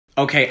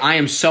Okay, I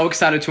am so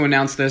excited to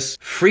announce this.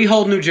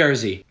 Freehold, New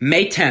Jersey,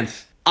 May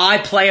 10th.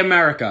 iPlay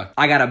America.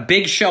 I got a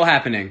big show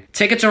happening.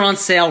 Tickets are on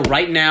sale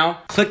right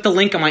now. Click the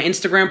link on my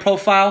Instagram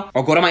profile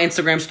or go to my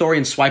Instagram story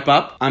and swipe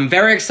up. I'm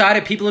very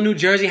excited. People in New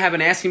Jersey have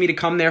been asking me to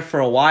come there for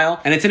a while,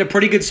 and it's in a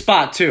pretty good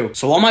spot too.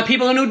 So all my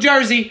people in New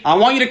Jersey, I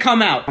want you to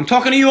come out. I'm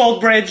talking to you,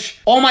 Old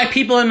Bridge. All my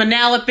people in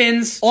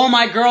Manalapan, all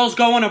my girls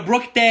going to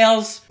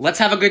Brookdales. Let's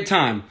have a good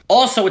time.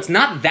 Also, it's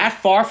not that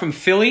far from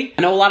Philly.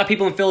 I know a lot of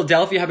people in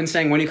Philadelphia have been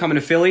saying, when are you coming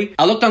to Philly?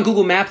 I looked on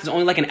Google Maps, it's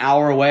only like an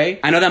hour away.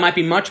 I know that might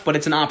be much, but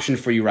it's an option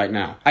for you right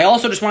now. I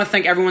also just want to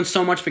thank everyone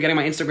so much for getting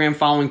my Instagram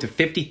following to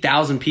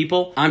 50,000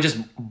 people. I'm just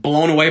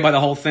blown away by the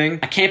whole thing.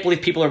 I can't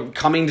believe people are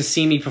coming to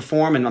see me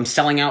perform and I'm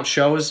selling out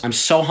shows. I'm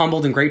so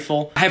humbled and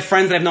grateful. I have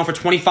friends that I've known for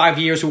 25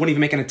 years who wouldn't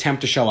even make an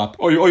attempt to show up.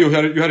 You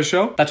had a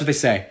show? That's what they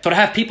say. So to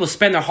have people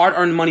spend their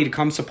hard-earned money to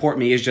come support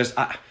me is just...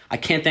 I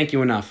can't thank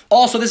you enough.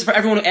 Also, this is for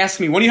everyone who asks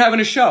me, when are you having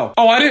a show?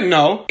 Oh, I didn't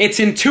know. It's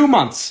in 2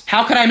 months.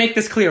 How could I make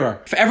this clearer?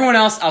 For everyone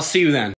else, I'll see you then.